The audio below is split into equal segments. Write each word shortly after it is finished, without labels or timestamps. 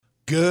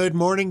Good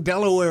morning,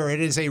 Delaware. It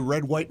is a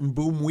red, white, and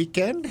boom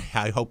weekend.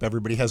 I hope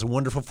everybody has a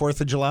wonderful 4th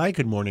of July.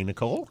 Good morning,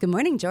 Nicole. Good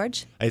morning,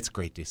 George. It's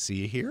great to see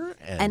you here.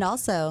 And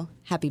also,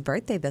 happy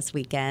birthday this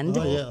weekend.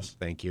 Oh, yes.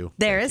 Thank you.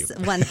 There Thank is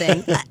you. one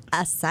thing,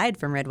 aside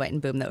from red, white,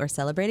 and boom, that we're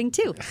celebrating,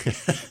 too.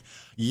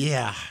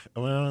 Yeah.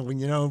 Well,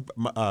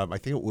 I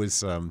think it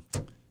was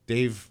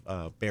Dave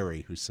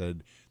Barry who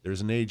said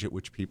there's an age at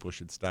which people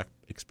should stop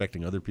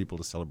expecting other people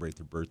to celebrate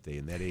their birthday,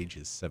 and that age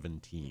is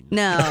 17.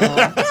 No.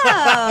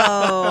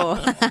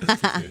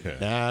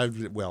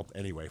 Well,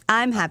 anyway.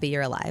 I'm happy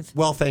you're alive.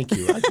 Well, thank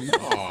you.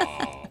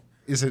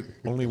 Is it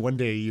only one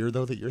day a year,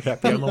 though, that you're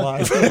happy I'm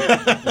alive?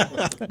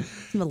 A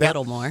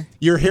little more.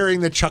 You're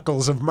hearing the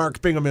chuckles of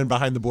Mark Bingaman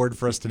behind the board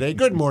for us today.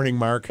 Good morning,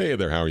 Mark. Hey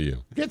there, how are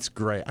you? It's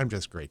great. I'm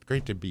just great.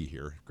 Great to be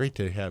here. Great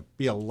to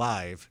be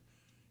alive.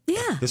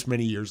 Yeah. This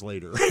many years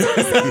later.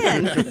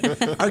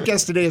 Our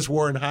guest today is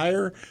Warren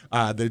Heyer,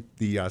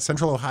 the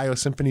Central Ohio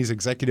Symphony's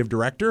executive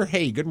director.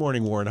 Hey, good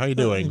morning, Warren. How you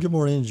doing? Good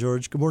morning,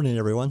 George. Good morning,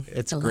 everyone.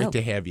 It's Hello. great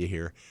to have you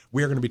here.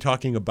 We are going to be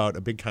talking about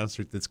a big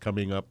concert that's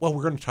coming up. Well,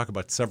 we're going to talk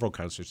about several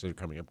concerts that are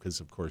coming up because,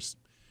 of course,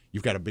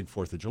 you've got a big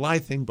 4th of July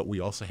thing, but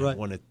we also have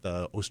one at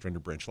the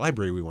Ostrander Branch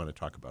Library we want to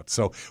talk about.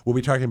 So we'll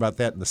be talking about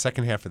that in the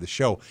second half of the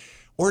show.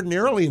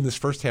 Ordinarily, in this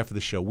first half of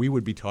the show, we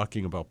would be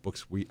talking about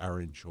books we are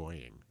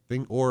enjoying.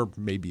 Or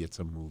maybe it's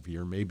a movie,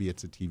 or maybe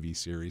it's a TV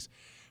series.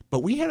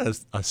 But we had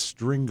a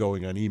string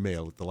going on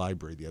email at the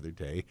library the other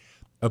day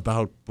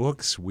about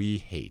books we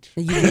hate.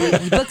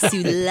 Books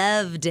you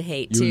love to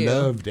hate, too. You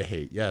love to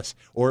hate, yes.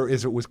 Or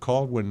as it was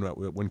called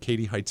when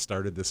Katie Height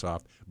started this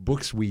off,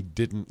 books we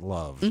didn't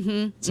love.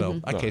 So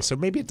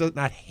maybe it does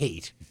not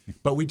hate,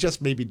 but we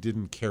just maybe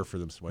didn't care for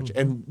them so much.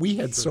 And we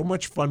had so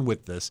much fun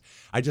with this.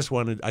 I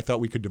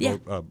thought we could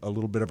devote a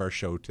little bit of our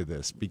show to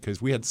this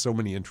because we had so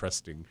many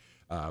interesting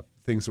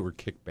things that were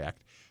kicked back.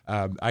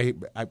 I'm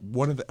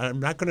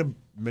not going to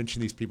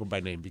mention these people by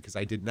name because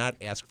I did not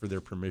ask for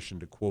their permission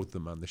to quote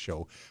them on the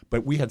show,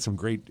 but we had some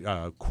great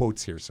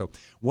quotes here. So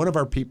one of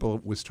our people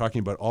was talking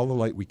about All the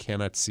Light We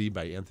Cannot See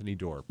by Anthony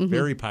Doerr,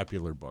 very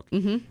popular book.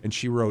 And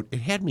she wrote, "It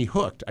had me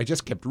hooked. I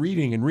just kept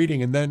reading and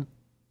reading, and then,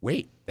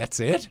 wait,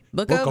 that's it?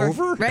 Book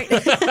over? Right.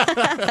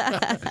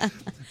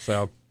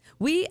 So...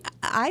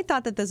 I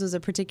thought that this was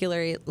a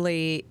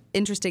particularly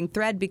interesting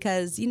thread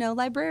because,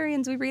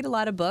 librarians, we read a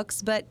lot of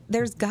books, but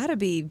there's got to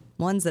be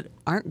ones that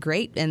aren't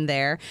great in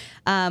there.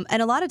 And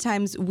a lot of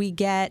times we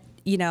get,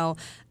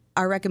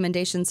 our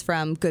recommendations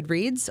from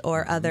Goodreads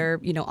or other,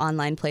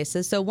 online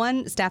places. So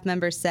one staff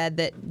member said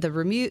that the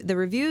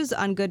reviews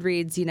on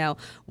Goodreads,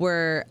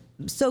 were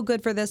so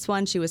good for this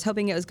one. She was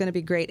hoping it was going to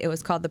be great. It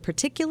was called The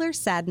Particular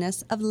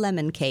Sadness of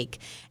Lemon Cake.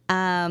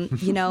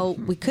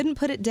 We couldn't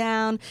put it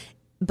down.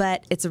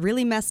 But it's a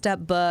really messed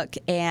up book,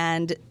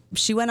 and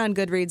she went on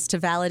Goodreads to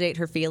validate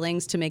her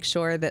feelings to make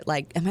sure that,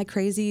 am I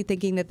crazy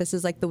thinking that this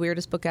is the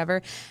weirdest book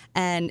ever?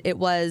 And it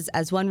was,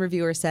 as one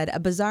reviewer said, a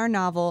bizarre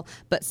novel,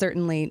 but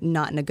certainly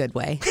not in a good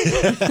way.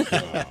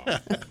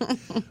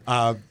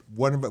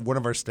 One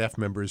of our staff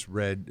members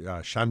read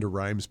Shonda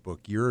Rhimes'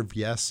 book, Year of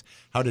Yes,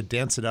 How to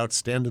Dance It Out,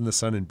 Stand in the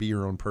Sun, and Be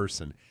Your Own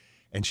Person.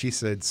 And she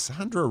said,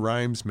 Sandra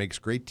Rhimes makes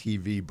great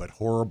TV, but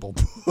horrible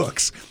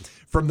books.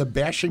 From the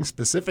bashing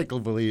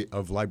specifically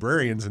of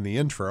librarians in the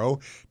intro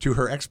to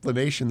her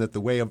explanation that the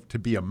way to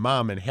be a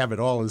mom and have it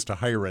all is to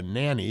hire a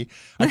nanny,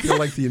 I feel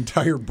like the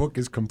entire book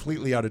is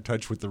completely out of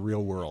touch with the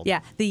real world.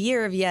 Yeah, the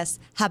Year of Yes,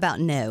 how about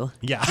no?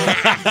 Yeah.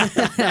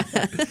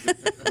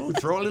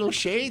 Throw a little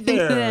shade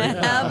there.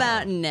 How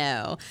about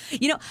no?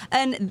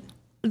 And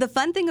the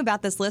fun thing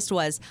about this list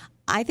was,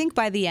 I think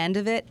by the end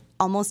of it,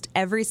 almost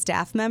every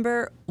staff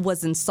member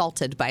was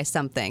insulted by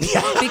something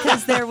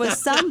because there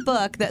was some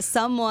book that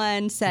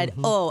someone said,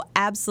 oh,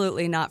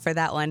 absolutely not for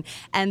that one.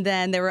 And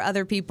then there were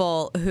other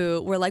people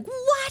who were like,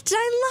 what?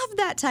 I love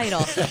that title.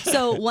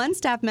 So one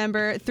staff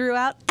member threw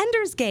out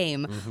Ender's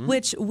Game,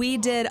 which we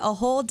did a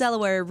whole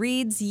Delaware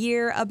Reads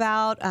year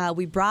about.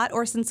 We brought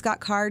Orson Scott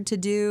Card to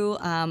do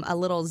a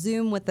little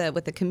Zoom with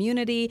the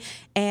community.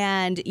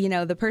 And,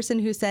 the person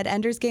who said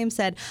Ender's Game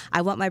said,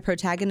 I want my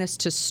protagonist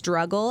to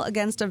struggle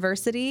against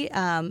adversity,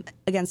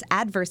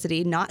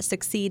 not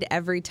succeed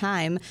every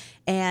time.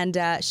 And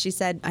she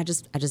said, I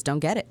just don't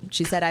get it.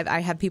 She said, I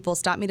have people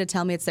stop me to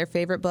tell me it's their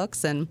favorite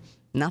books and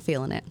not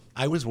feeling it.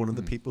 I was one of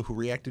the people who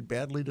reacted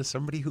badly to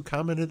somebody who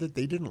commented that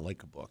they didn't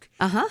like a book.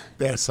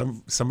 Yeah,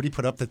 somebody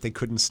put up that they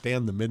couldn't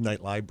stand The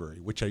Midnight Library,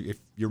 which if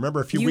you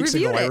remember a few weeks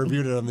ago, I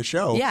reviewed it on the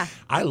show. Yeah.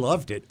 I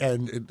loved it.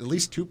 And at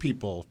least two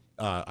people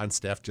on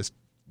staff just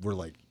were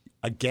like,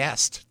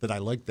 aghast that I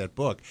liked that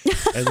book,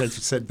 and then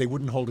said they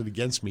wouldn't hold it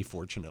against me,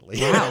 fortunately.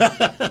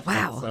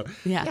 Wow. So,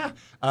 yeah.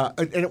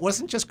 And it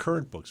wasn't just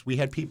current books. We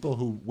had people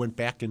who went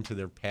back into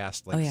their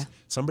past.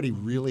 Somebody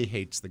really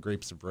hates The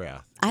Grapes of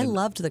Wrath. I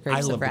loved The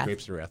Grapes of Wrath. I love The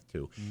Grapes of Wrath,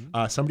 too.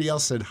 Somebody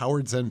else said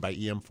Howard's End by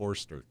E.M.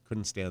 Forster.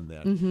 Couldn't stand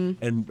that.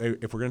 And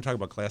if we're going to talk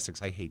about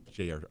classics, I hate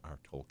J.R.R.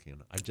 Tolkien.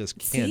 I just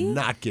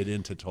cannot get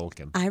into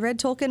Tolkien. I read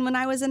Tolkien when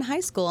I was in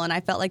high school, and I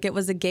felt like it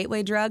was a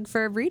gateway drug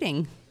for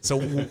reading. So,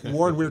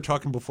 Warren, we were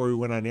talking before we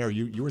went on air.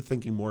 You were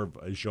thinking more of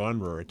a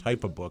genre or a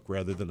type of book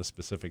rather than a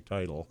specific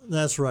title.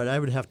 That's right. I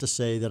would have to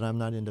say that I'm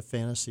not into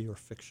fantasy or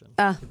fiction.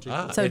 So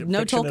and no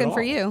fiction at Tolkien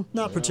for all. you.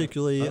 Not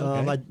particularly.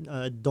 Okay.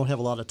 I don't have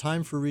a lot of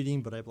time for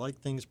reading, but I like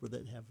things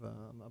that have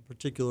a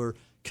particular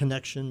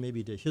connection,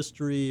 maybe to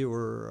history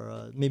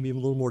or maybe a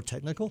little more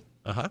technical.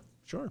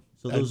 Sure.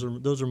 So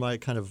those are my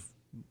kind of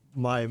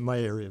my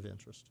area of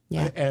interest.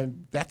 Yeah.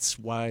 And that's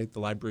why the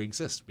library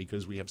exists,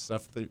 because we have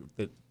stuff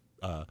that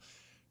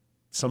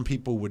some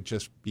people would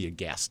just be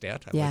aghast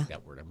at. I like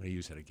that word. I'm going to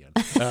use it again.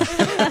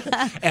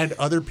 And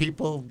other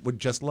people would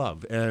just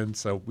love. And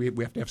so we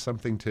have to have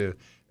something to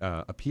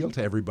appeal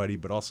to everybody,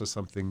 but also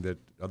something that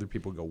other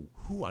people go,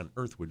 who on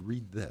earth would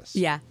read this?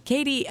 Yeah.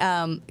 Katie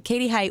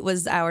Height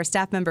was our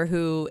staff member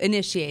who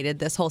initiated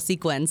this whole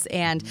sequence.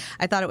 And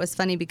I thought it was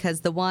funny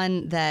because the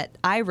one that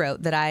I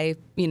wrote that I,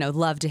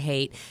 love to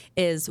hate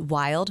is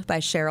Wild by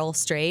Cheryl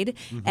Strayed.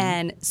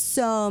 And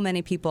so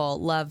many people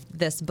love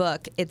this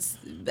book. It's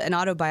an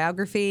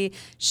autobiography.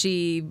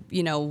 She,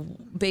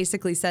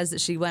 basically says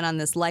that she went on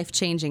this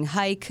life-changing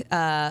hike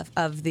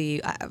of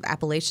the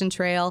Appalachian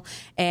Trail.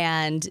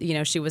 And,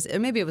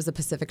 maybe it was the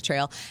Pacific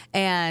Trail.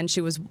 And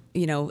she was,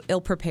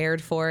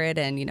 ill-prepared for it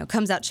and,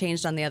 comes out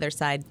changed on the other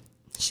side.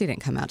 She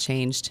didn't come out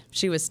changed.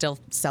 She was still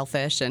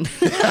selfish, and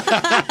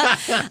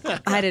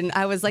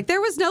I was like, there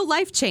was no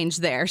life change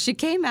there. She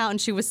came out, and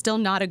she was still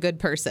not a good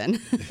person.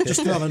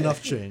 Just not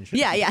enough change.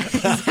 Yeah,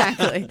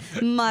 exactly.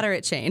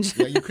 Moderate change.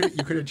 Yeah, you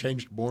could have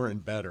changed more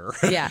and better.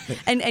 Yeah,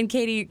 and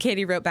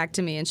Katie wrote back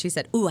to me, and she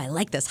said, "Ooh, I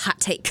like this hot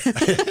take."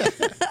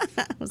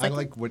 I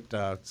like what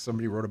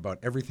somebody wrote about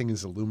Everything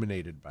is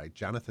Illuminated by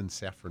Jonathan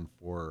Safran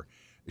Foer.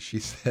 She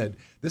said,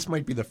 this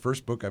might be the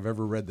first book I've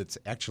ever read that's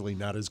actually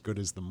not as good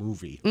as the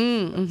movie.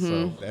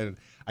 So and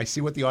I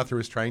see what the author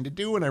was trying to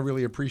do, and I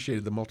really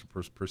appreciated the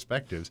multiple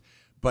perspectives.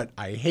 But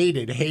I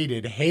hated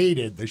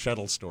the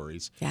shuttle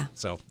stories. Yeah.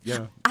 So,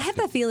 yeah. I have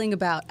that feeling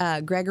about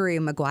Gregory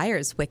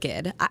Maguire's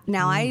Wicked.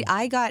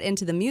 I got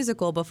into the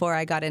musical before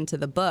I got into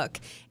the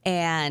book.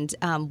 And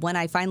when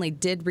I finally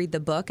did read the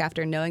book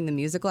after knowing the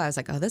musical, I was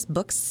like, oh, this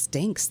book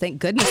stinks. Thank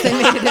goodness they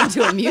made it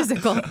into a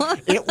musical.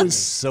 It was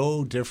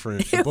so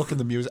different. The book and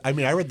the music. I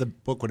mean, I read the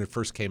book when it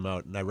first came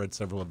out, and I read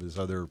several of his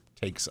other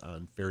takes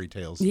on fairy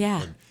tales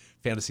and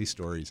fantasy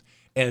stories,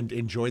 and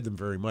enjoyed them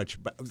very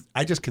much. But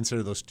I just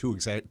consider those two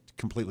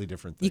completely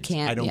different things. You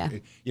can't, I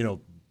don't,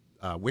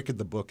 Wicked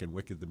the book and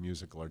Wicked the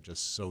musical are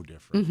just so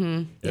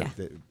different.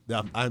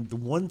 The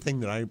one thing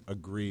that I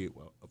agree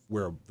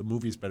where the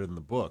movie is better than the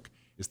book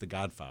is The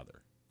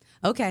Godfather.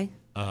 Okay.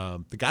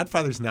 The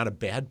Godfather is not a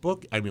bad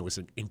book. I mean, it was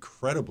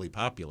incredibly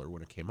popular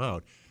when it came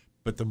out,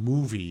 but the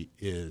movie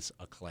is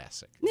a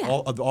classic. Yeah.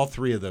 All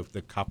three of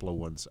the Coppola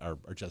ones are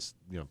just,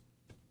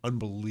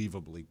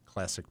 unbelievably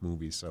classic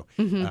movies. So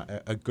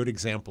a good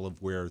example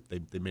of where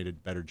they made a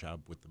better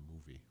job with the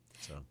movie.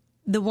 So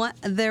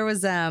There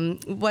was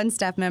one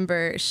staff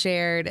member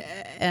shared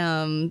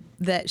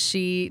that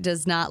she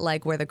does not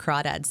like Where the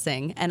Crawdads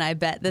Sing, and I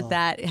bet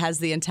that has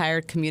the entire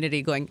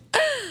community going.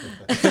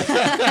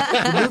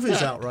 The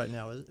movie's out right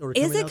now.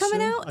 Is it coming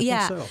soon? out?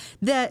 I think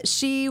so.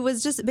 She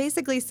was just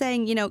basically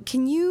saying,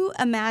 can you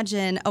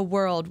imagine a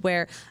world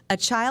where a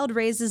child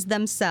raises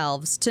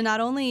themselves to not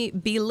only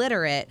be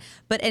literate,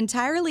 but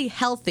entirely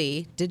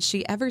healthy? Did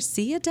she ever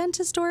see a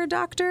dentist or a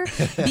doctor?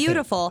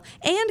 Beautiful,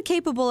 and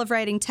capable of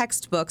writing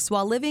textbooks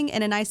while living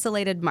in an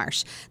isolated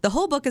marsh. The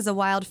whole book is a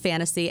wild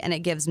fantasy, and it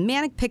gives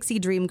Manic Pixie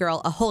Dream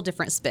Girl a whole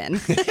different spin.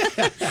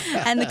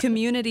 And the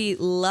community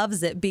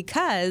loves it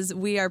because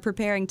we are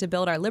preparing to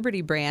build our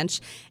Liberty branch,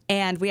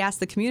 and we asked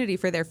the community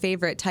for their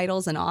favorite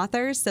titles and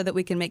authors so that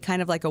we can make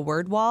kind of like a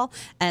word wall,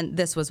 and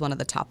this was one of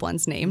the top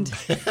ones named.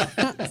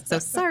 So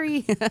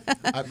sorry.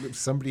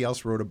 Somebody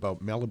else wrote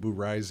about Malibu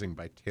Rising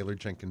by Taylor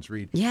Jenkins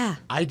Reid. Yeah.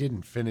 I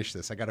didn't finish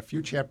this. I got a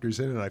few chapters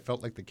in, and I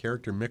felt like the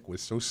character Mick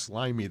was so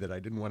slimy that I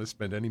didn't want to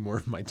spend any more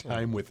of my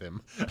time with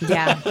him.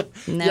 Yeah.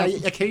 No.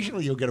 Yeah,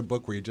 occasionally you'll get a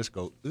book where you just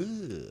go,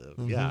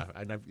 ugh. Yeah,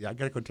 and I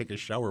got to go take a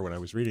shower when I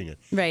was reading it.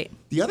 Right.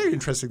 The other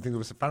interesting thing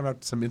was I found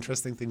out some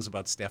interesting things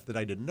about staff that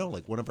I didn't know.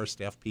 Like one of our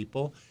staff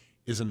people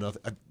is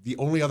the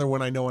only other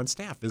one I know on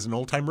staff is an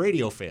old-time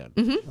radio fan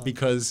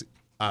because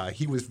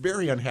he was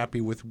very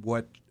unhappy with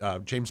what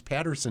James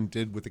Patterson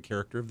did with the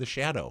character of the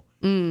Shadow.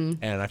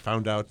 And I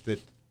found out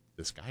that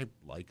this guy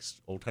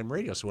likes old-time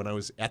radio. So when I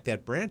was at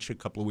that branch a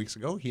couple of weeks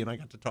ago, he and I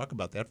got to talk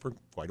about that for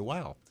quite a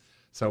while.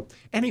 So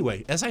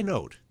anyway, as I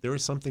note, there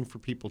is something for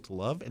people to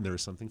love, and there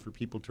is something for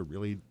people to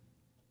really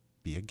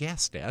be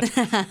aghast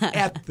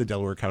at the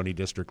Delaware County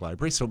District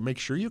Library. So make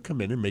sure you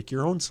come in and make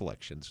your own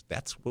selections.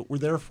 That's what we're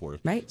there for.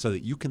 Right. So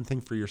that you can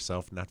think for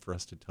yourself, not for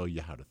us to tell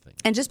you how to think.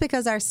 And just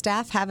because our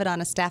staff have it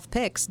on a staff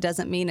picks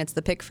doesn't mean it's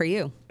the pick for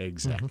you.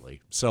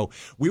 Exactly. So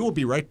we will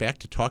be right back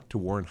to talk to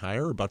Warren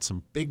Heyer about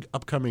some big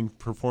upcoming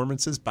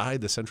performances by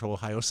the Central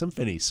Ohio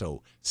Symphony.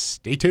 So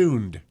stay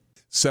tuned.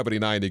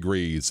 79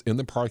 degrees in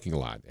the parking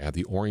lot at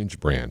the Orange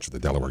branch of the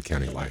Delaware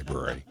County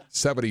Library.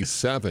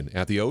 77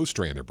 at the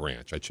Ostrander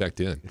branch. I checked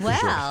in.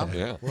 Wow.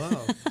 Yeah.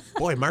 Wow.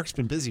 Boy, Mark's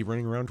been busy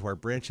running around to our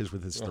branches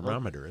with his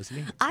thermometer, isn't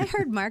he? I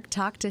heard Mark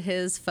talk to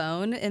his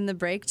phone in the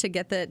break to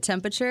get the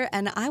temperature,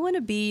 and I want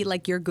to be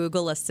like your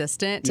Google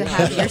assistant to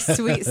have your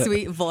sweet,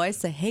 sweet voice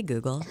say, "Hey,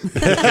 Google,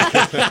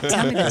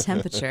 tell me the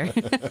temperature."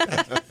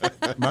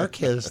 Mark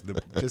has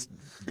just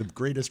the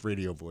greatest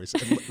radio voice.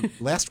 And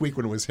last week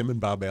when it was him and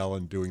Bob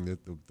Allen doing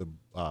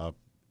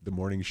the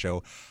morning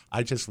show,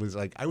 I just was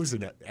like, I was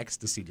in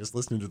ecstasy just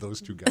listening to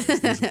those two guys.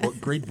 Those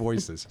great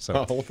voices.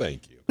 So, Oh,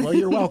 thank you. well,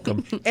 you're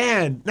welcome.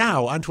 And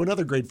now on to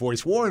another great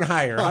voice, Warren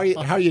Heyer.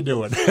 How you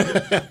doing?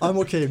 I'm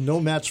okay. No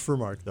match for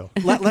Mark, though.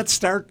 Let's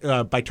start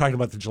by talking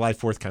about the July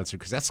 4th concert,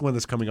 because that's the one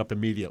that's coming up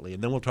immediately,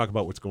 and then we'll talk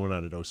about what's going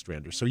on at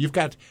Ostrander. So you've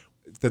got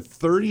the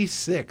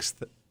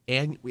 36th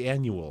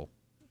annual.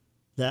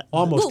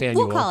 Almost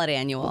annual. We'll call it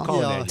annual. We'll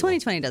call it annual.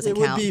 2020 doesn't It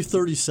would count. be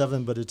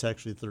 37, but it's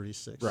actually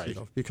 36, Right.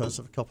 because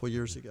of a couple of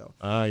years ago.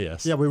 Ah,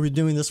 yes. Yeah, we were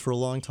doing this for a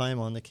long time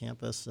on the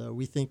campus.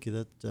 We think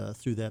that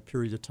through that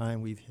period of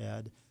time, we've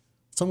had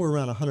somewhere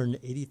around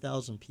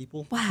 180,000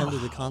 people come to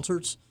the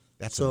concerts.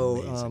 That's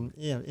so amazing.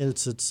 yeah,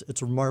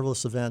 it's a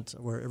marvelous event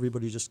where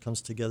everybody just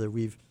comes together.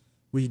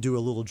 We do a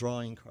little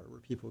drawing card where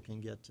people can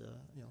get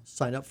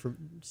sign up for,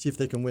 see if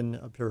they can win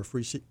a pair of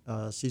free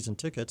season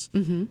tickets.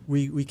 Mm-hmm.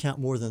 We count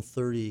more than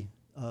 30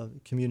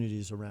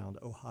 communities around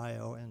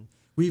Ohio, and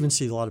we even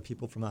see a lot of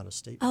people from out of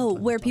state. from Oh, time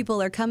to where time.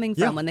 people are coming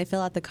from Yeah. when they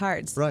fill out the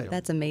cards. Right.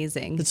 That's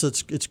amazing.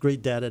 It's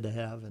great data to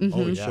have and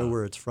always yeah. show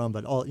where it's from.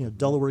 But all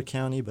Delaware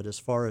County, but as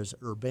far as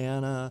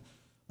Urbana,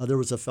 there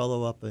was a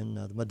fellow up in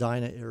the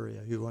Medina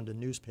area who owned a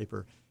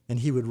newspaper, and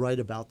he would write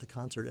about the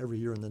concert every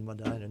year in the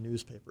Medina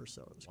newspaper.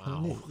 So it was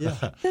kind of neat.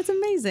 Yeah. That's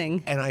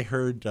amazing. And I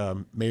heard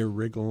Mayor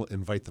Riggle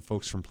invite the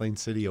folks from Plain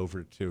City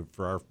over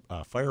for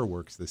our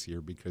fireworks this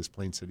year, because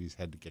Plain City's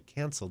had to get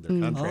canceled. Their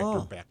contractor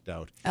Oh. backed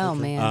out Oh,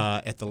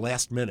 man. at the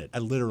last minute,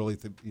 literally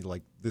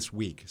like this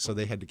week. So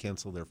they had to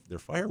cancel their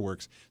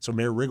fireworks. So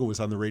Mayor Riggle was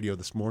on the radio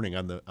this morning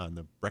on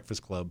the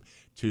Breakfast Club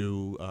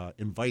to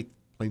invite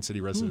Plain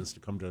City residents to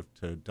come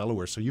to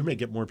Delaware. So you may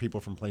get more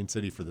people from Plain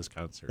City for this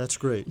concert. That's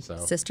great. so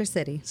Sister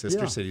City.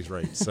 Sister Yeah. City's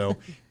right. So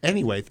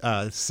anyway,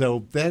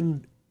 so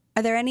then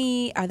Are there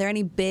any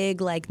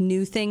big like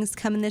new things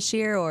coming this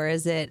year, or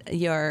is it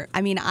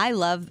I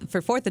love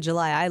for 4th of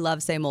July, I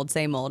love same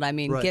old. I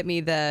mean, Right. get me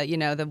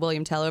the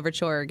William Tell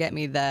Overture, or get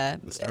me the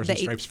Stars and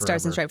Stripes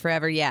Stars and Forever. Stripes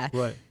Forever, yeah.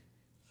 Right.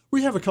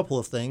 We have a couple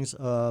of things.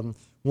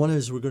 One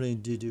is we're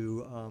going to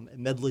do a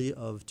medley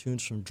of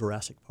tunes from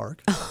Jurassic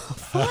Park.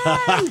 Some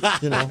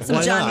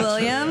why John not?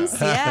 Williams,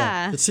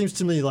 yeah. It seems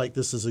to me like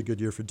this is a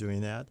good year for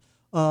doing that.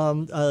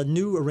 A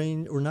new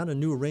not a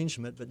new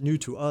arrangement, but new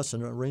to us,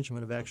 an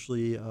arrangement of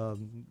actually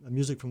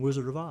music from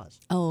Wizard of Oz.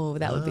 Oh,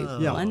 that would be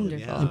Yeah. wonderful.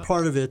 yeah. And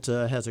part of it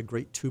has a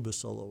great tuba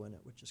solo in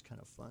it, which is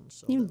kind of fun.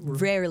 So You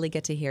rarely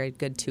get to hear a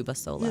good tuba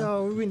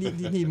solo. we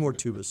need more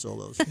tuba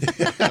solos.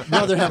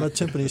 Rather have a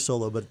timpani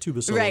solo, but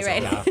tuba solo. Right.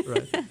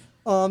 Right.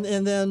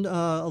 And then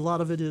a lot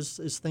of it is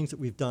things that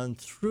we've done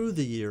through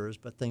the years,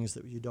 but things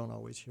that you don't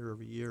always hear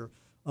every year.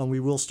 We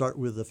will start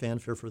with the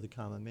fanfare for the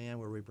common man,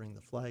 where we bring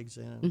the flags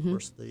in, and of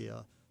course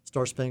the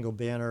Star Spangled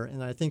Banner.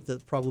 And I think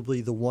that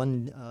probably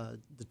the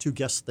two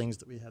guest things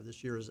that we have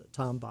this year is that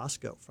Tom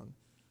Bosco from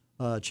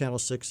Channel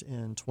 6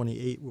 and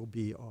 28 will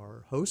be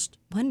our host.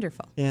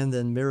 Wonderful. And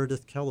then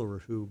Meredith Keller,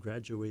 who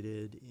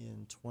graduated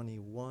in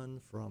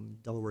 21 from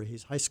Delaware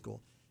Hayes High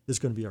School, is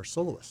going to be our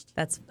soloist.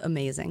 That's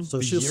amazing. So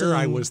the she'll year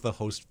I sing- was the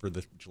host for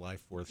the July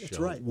 4th That's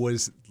show right.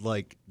 was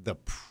like the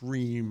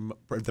primo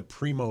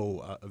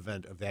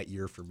event of that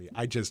year for me.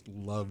 I just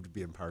loved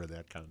being part of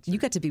that concert. You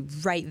got to be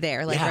right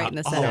there, like right in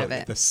the center of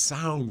it. The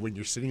sound when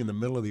you're sitting in the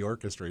middle of the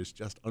orchestra is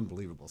just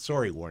unbelievable.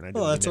 Sorry, Warren, I didn't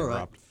Oh, mean that's to all right.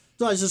 interrupt.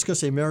 So I was just going to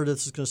say, Meredith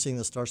is going to sing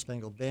the Star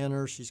Spangled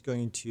Banner. She's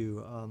going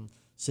to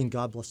sing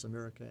God Bless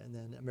America, and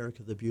then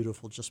America the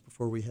Beautiful just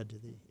before we head to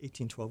the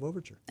 1812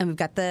 Overture. And we've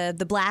got the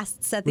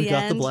blasts at the We've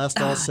end. got the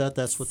blast all set.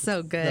 That's what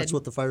so good. That's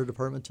what the fire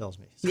department tells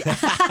me.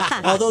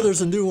 Although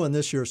there's a new one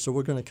this year, so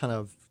we're going to kind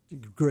of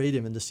grade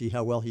him and to see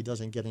how well he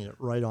does in getting it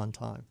right on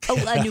time.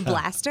 Oh, a new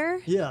blaster?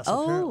 Yes,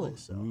 Oh, apparently.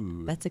 So.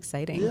 that's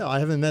exciting. Yeah, I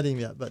haven't met him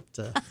yet, but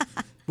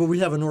we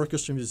have an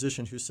orchestra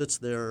musician who sits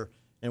there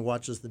and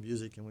watches the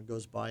music, and when it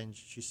goes by, and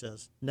she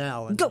says,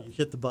 "Now," and Go. you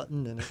hit the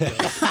button, and it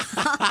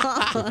goes.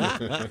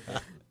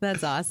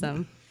 That's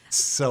awesome.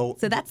 So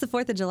So that's the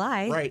 4th of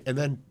July. right, and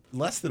then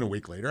less than a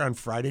week later, on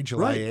Friday,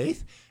 July Right.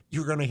 8th,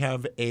 you're going to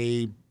have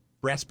a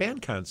brass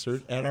band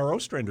concert at our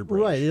Ostrander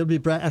branch. Right, it'll be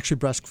actually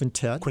brass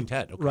quintet.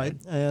 Quintet, okay. Right,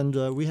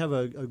 and we have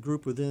a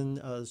group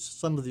within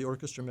some of the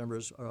orchestra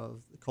members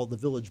called the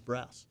Village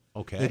Brass.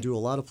 Okay. They do a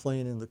lot of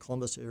playing in the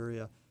Columbus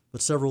area,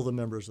 but several of the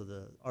members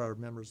are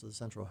members of the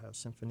Central Ohio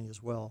Symphony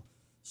as well.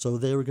 So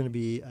they were going to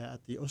be at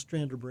the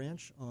Ostrander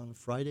branch on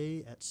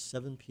Friday at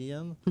 7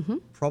 p.m.,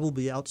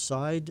 probably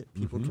outside.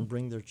 People can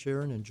bring their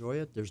chair and enjoy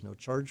it. There's no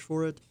charge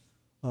for it.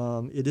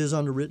 It is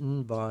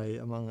underwritten by,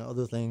 among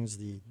other things,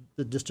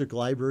 the district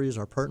library is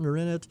our partner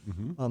in it.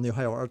 The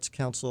Ohio Arts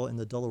Council and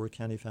the Delaware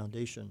County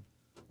Foundation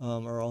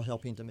are all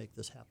helping to make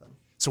this happen.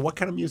 So what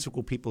kind of music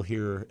will people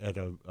hear at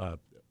a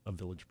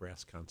Village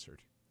Brass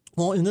concert?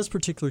 Well, in this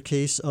particular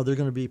case, they're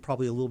going to be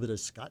probably a little bit of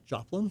Scott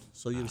Joplin,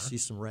 so you'll see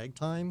some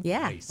ragtime. Yeah.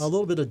 Nice. A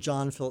little bit of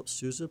John Philip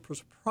Sousa,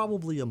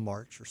 probably a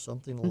march or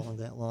something along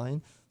that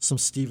line. Some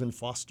Stephen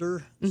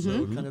Foster,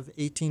 so kind of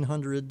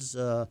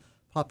 1800s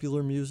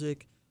popular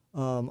music.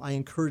 I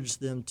encourage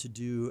them to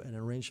do an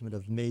arrangement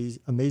of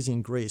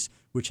Amazing Grace,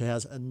 which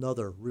has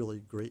another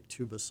really great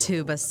tuba solo.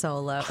 Tuba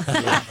solo.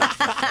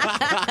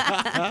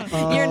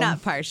 You're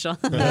not partial.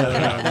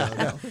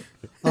 No.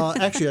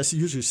 Actually, I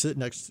usually sit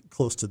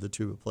close to the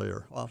tuba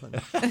player often.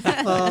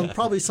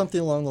 Probably something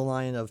along the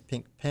line of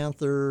Pink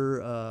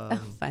Panther.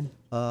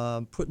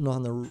 Fun. Putting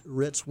on the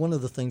Ritz. One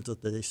of the things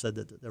that they said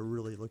that they're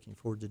really looking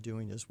forward to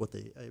doing is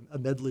a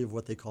medley of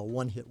what they call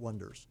one-hit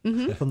wonders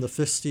from the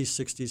 50s,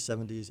 60s,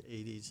 70s,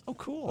 80s. Oh,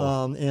 cool.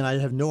 And I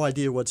have no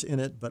idea what's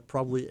in it, but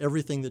probably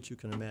everything that you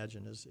can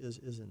imagine is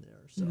in there.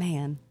 So.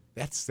 Man.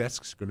 That's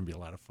going to be a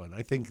lot of fun.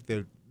 I think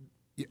that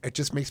it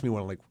just makes me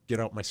want to get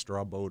out my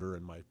straw boater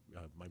and my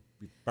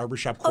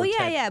barbershop quartet.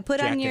 Oh yeah.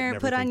 Put on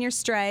jacket your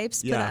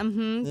stripes. Yeah.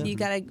 You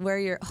gotta wear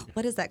your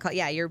what is that called?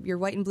 Yeah, your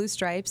white and blue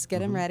stripes. Get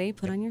them ready.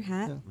 Put on your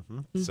hat.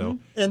 So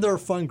And they're a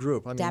fun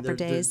group. I mean, Dapper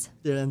Days.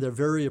 They're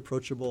very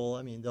approachable.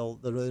 I mean, they'll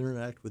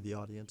interact with the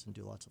audience and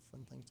do lots of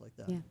fun things like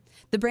that. Yeah.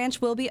 The branch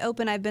will be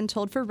open, I've been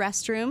told, for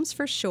restrooms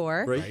for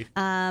sure. Great.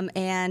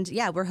 And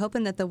yeah, we're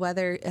hoping that the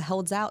weather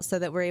holds out so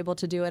that we're able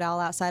to do it all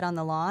outside on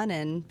the lawn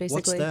and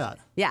basically. What's that?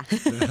 Yeah.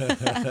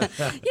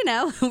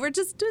 we're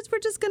just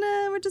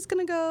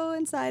gonna go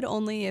inside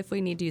only if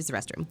we need to use the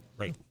restroom.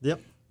 right.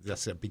 Yep.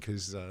 That's it,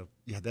 because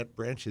that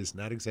branch is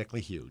not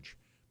exactly huge.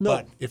 No.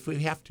 But if we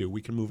have to,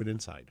 we can move it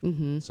inside.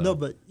 So, No,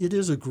 but it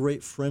is a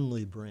great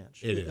friendly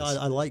branch. It is.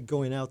 I like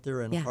going out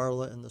there, and Yeah.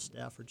 Carla and the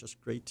staff are just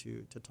great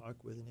to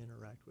talk with and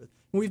interact with.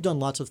 And we've done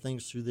lots of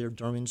things through their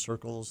drumming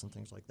circles and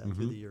things like that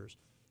through the years.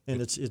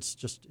 And it's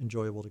just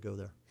enjoyable to go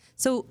there.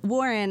 So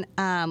Warren,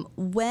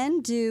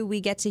 when do we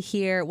get to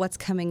hear what's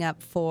coming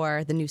up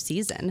for the new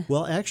season?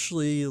 Well,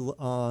 actually,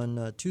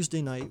 on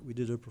Tuesday night, we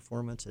did a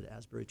performance at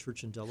Asbury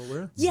Church in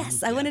Delaware.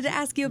 Yes, I wanted to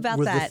ask you about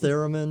with that. the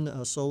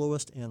theremin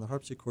soloist and the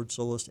harpsichord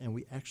soloist, and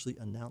we actually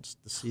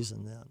announced the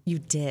season then. You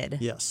did.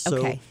 Yes. So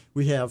Okay.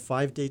 we have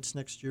 5 dates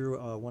next year,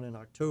 one in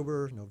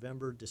October,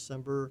 November,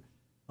 December,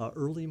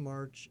 early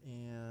March,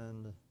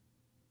 and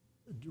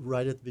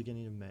right at the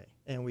beginning of May.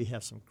 And we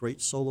have some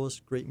great soloists,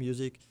 great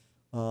music.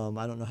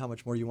 I don't know how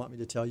much more you want me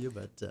to tell you,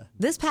 but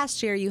This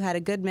past year, you had a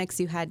good mix.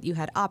 You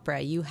had opera.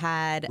 You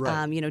had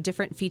Right.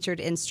 different featured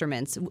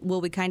instruments.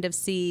 Will we kind of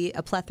see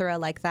a plethora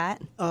like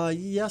that?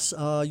 yes,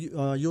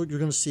 you're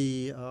going to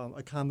see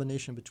a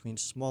combination between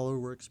smaller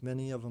works,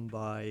 many of them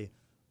by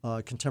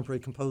contemporary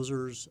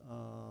composers,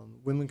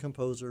 women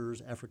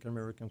composers, African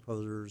American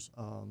composers,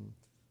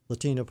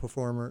 Latino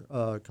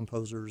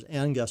composers,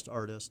 and guest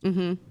artists.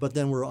 But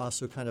then we're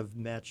also kind of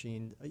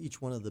matching each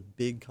one of the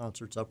big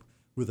concerts up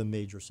with a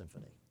major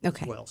symphony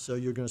Okay. as well. So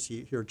you're going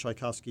to hear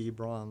Tchaikovsky,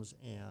 Brahms,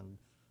 and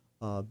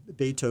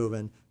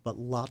Beethoven, but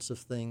lots of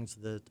things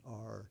that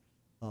are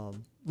a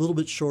little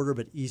bit shorter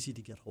but easy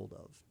to get hold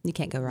of. You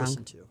can't go wrong.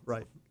 Listen to,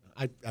 right.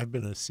 I've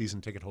been a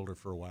season ticket holder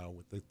for a while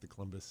with the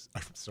Columbus.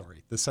 I'm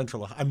sorry, the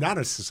Central. I'm not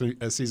a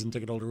season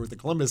ticket holder with the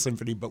Columbus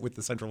Symphony, but with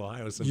the Central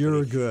Ohio Symphony.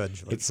 You're good,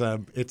 George.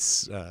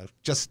 It's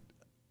just,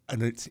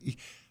 and it's.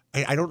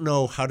 I don't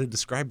know how to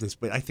describe this,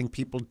 but I think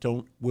people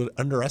will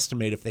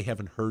underestimate if they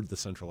haven't heard the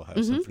Central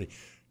Ohio Symphony.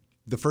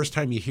 The first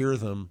time you hear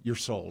them, you're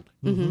sold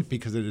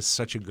because it is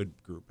such a good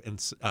group, and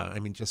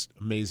just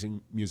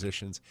amazing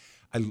musicians.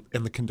 And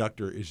the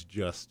conductor is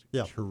just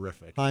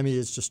terrific. Jaime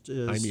is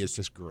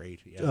just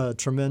great. Yeah.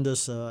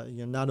 tremendous.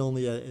 Not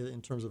only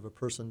in terms of a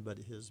person, but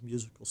his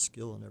musical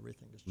skill and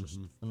everything is just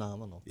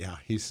phenomenal. Yeah,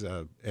 he's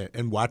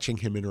and watching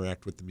him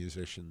interact with the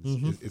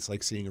musicians, it's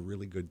like seeing a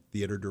really good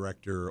theater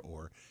director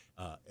or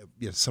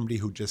somebody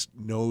who just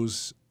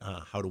knows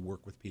how to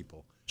work with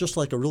people. Just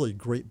like a really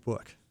great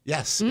book.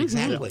 Yes,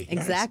 exactly. Yeah.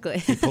 Exactly.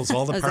 He pulls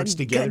all the That was a parts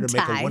together good to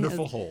make tie. a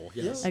wonderful whole.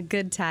 Yes. A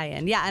good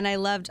tie-in. Yeah, and I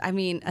loved, a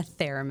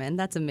theremin.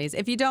 That's amazing.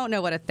 If you don't know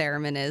what a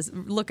theremin is,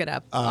 look it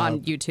up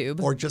on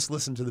YouTube. Or just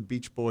listen to the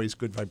Beach Boys'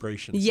 "Good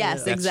Vibrations."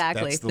 Yes,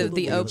 exactly. That's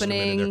The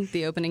opening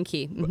opening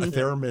key. A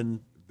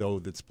theremin, though,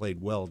 that's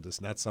played well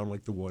does not sound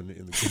like the one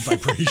in the Good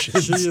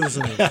Vibrations. She is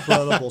an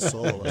incredible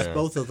soloist.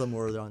 Both of them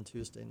were on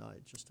Tuesday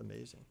night. Just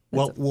amazing.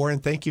 Well, Warren,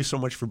 thank you so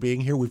much for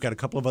being here. We've got a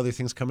couple of other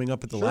things coming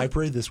up at the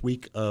library this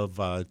week of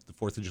the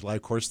 4th of July.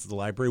 Of course, the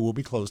library will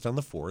be closed on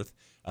the 4th,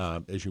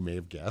 as you may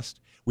have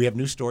guessed. We have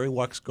new story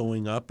walks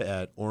going up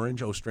at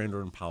Orange,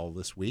 Ostrander, and Powell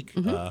this week.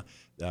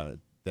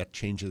 That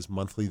changes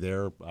monthly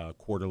there,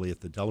 quarterly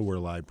at the Delaware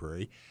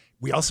Library.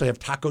 We also have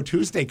Taco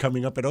Tuesday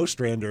coming up at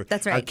Ostrander.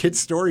 That's right.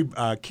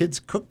 Our Kids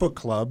Cookbook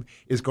Club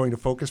is going to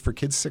focus for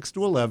kids 6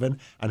 to 11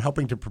 on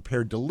helping to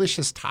prepare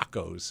delicious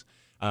tacos.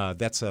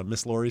 That's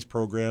Miss Lori's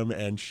program,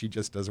 and she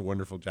just does a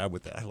wonderful job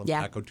with that. I love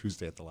Yeah. Taco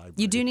Tuesday at the library.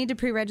 You do need to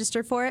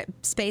pre-register for it.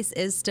 Space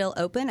is still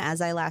open,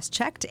 as I last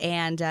checked,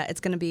 and it's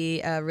going to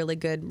be a really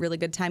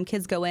good time.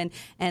 Kids go in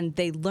and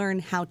they learn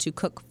how to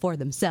cook for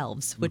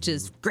themselves, which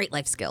is great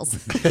life skills.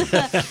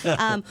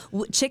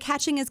 Chick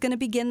hatching is going to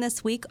begin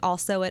this week,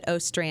 also at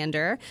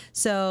Ostrander.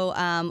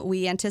 So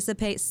we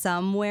anticipate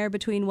somewhere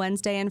between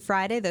Wednesday and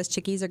Friday, those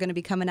chickies are going to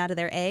be coming out of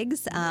their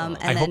eggs.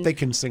 I hope they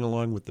can sing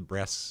along with the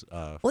brass.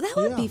 Well, that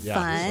would be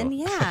fun,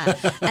 yeah.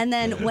 And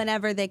then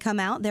whenever they come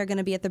out, they're going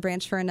to be at the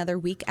branch for another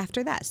week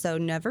after that. So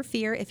never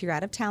fear, if you're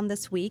out of town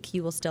this week,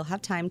 you will still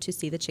have time to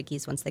see the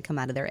chickies once they come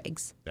out of their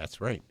eggs.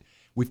 That's right.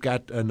 We've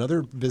got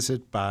another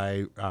visit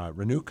by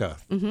Renuka,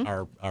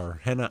 our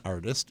henna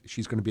artist.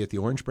 She's going to be at the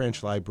Orange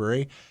Branch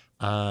Library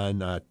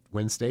on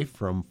Wednesday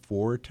from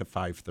 4 to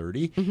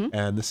 5:30.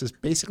 And this is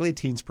basically a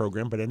teens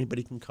program, but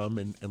anybody can come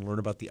and learn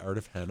about the art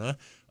of henna,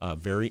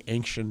 very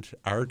ancient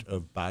art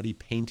of body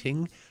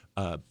painting.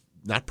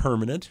 Not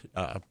permanent,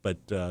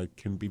 but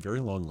can be very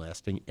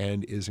long-lasting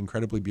and is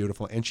incredibly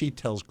beautiful. And she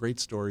tells great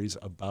stories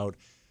about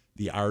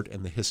the art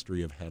and the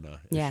history of henna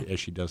as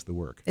she does the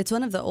work. It's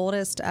one of the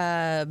oldest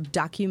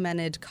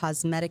documented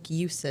cosmetic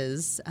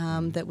uses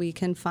that we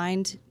can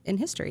find in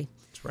history.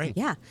 That's right.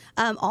 Yeah.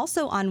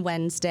 Also on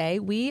Wednesday,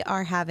 we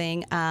are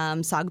having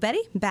Sog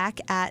Betty back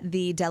at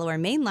the Delaware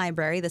Main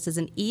Library. This is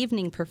an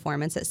evening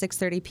performance at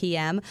 6:30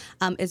 p.m.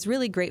 It's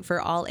really great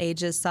for all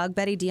ages. Sog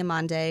Betty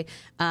Diamande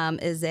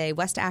is a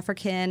West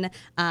African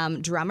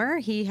drummer.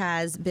 He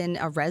has been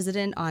a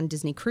resident on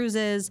Disney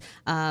cruises.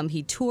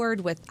 He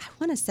toured with, I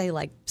want to say,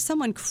 like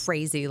someone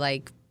crazy,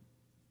 like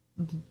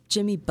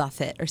Jimmy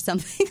Buffett or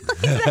something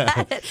like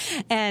that.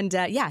 And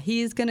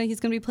he's gonna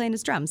be playing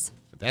his drums.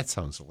 That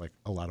sounds like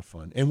a lot of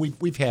fun. And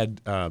we've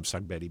had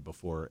Sog Betty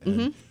before,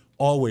 and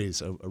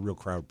always a real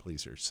crowd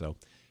pleaser. So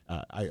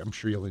I'm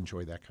sure you'll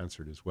enjoy that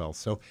concert as well.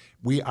 So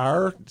we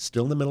are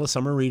still in the middle of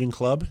Summer Reading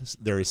Club.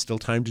 There is still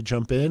time to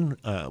jump in.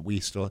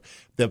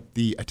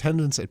 The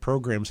attendance at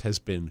programs has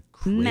been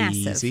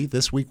crazy. Massive.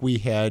 This week we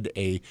had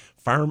a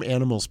farm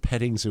animals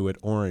petting zoo at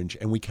Orange,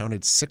 and we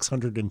counted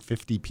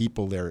 650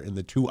 people there in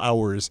the 2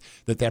 hours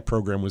that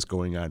program was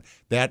going on.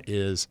 That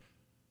is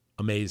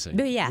amazing.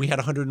 But yeah. We had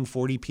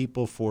 140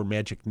 people for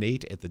Magic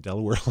Nate at the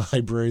Delaware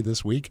Library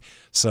this week.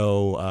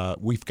 So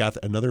we've got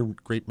another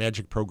great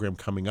magic program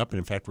coming up. And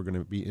in fact, we're going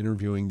to be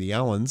interviewing the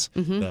Allens,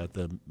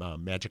 the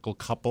magical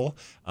couple,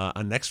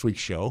 on next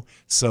week's show.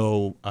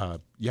 So,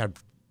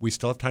 we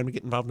still have time to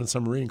get involved in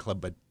Summer Reading Club,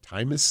 but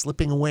time is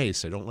slipping away,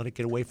 so don't let it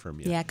get away from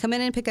you. Yeah, come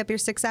in and pick up your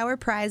 6-hour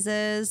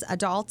prizes.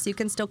 Adults, you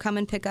can still come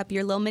and pick up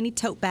your little mini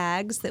tote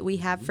bags that we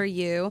have for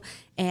you.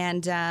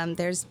 And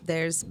there's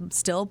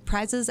still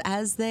prizes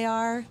as they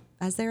are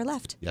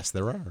left. Yes,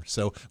 there are.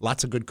 So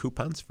lots of good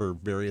coupons for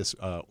various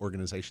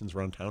organizations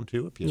around town,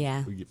 too,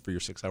 for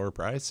your 6-hour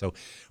prize. So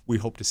we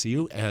hope to see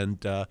you.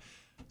 And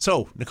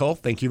so, Nicole,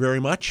 thank you very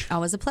much.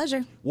 Always a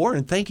pleasure.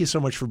 Warren, thank you so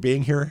much for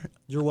being here.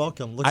 You're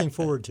welcome. Looking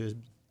forward to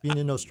being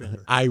in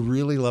Ostrander. I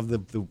really love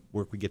the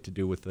work we get to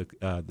do with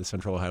the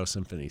Central Ohio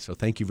Symphony. So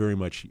thank you very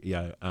much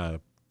to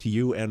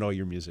you and all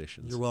your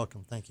musicians. You're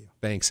welcome. Thank you.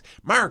 Thanks.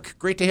 Mark,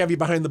 great to have you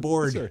behind the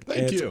board. Sure.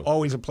 Thank you. It's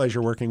always a pleasure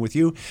working with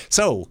you.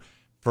 So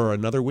for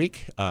another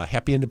week,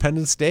 happy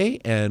Independence Day,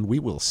 and we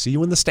will see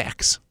you in the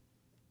stacks.